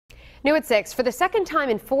New at 6, for the second time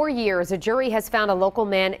in 4 years, a jury has found a local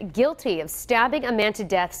man guilty of stabbing a man to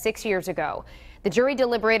death 6 years ago. The jury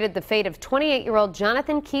deliberated the fate of 28-year-old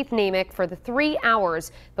Jonathan Keith Niemic for the 3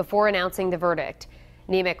 hours before announcing the verdict.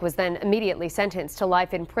 Niemic was then immediately sentenced to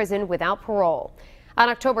life in prison without parole. On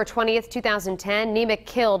October 20th, 2010, Niemic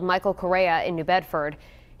killed Michael Correia in New Bedford.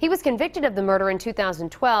 He was convicted of the murder in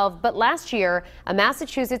 2012, but last year, a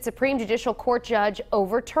Massachusetts Supreme Judicial Court judge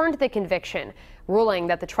overturned the conviction, ruling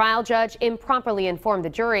that the trial judge improperly informed the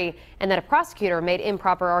jury and that a prosecutor made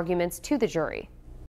improper arguments to the jury.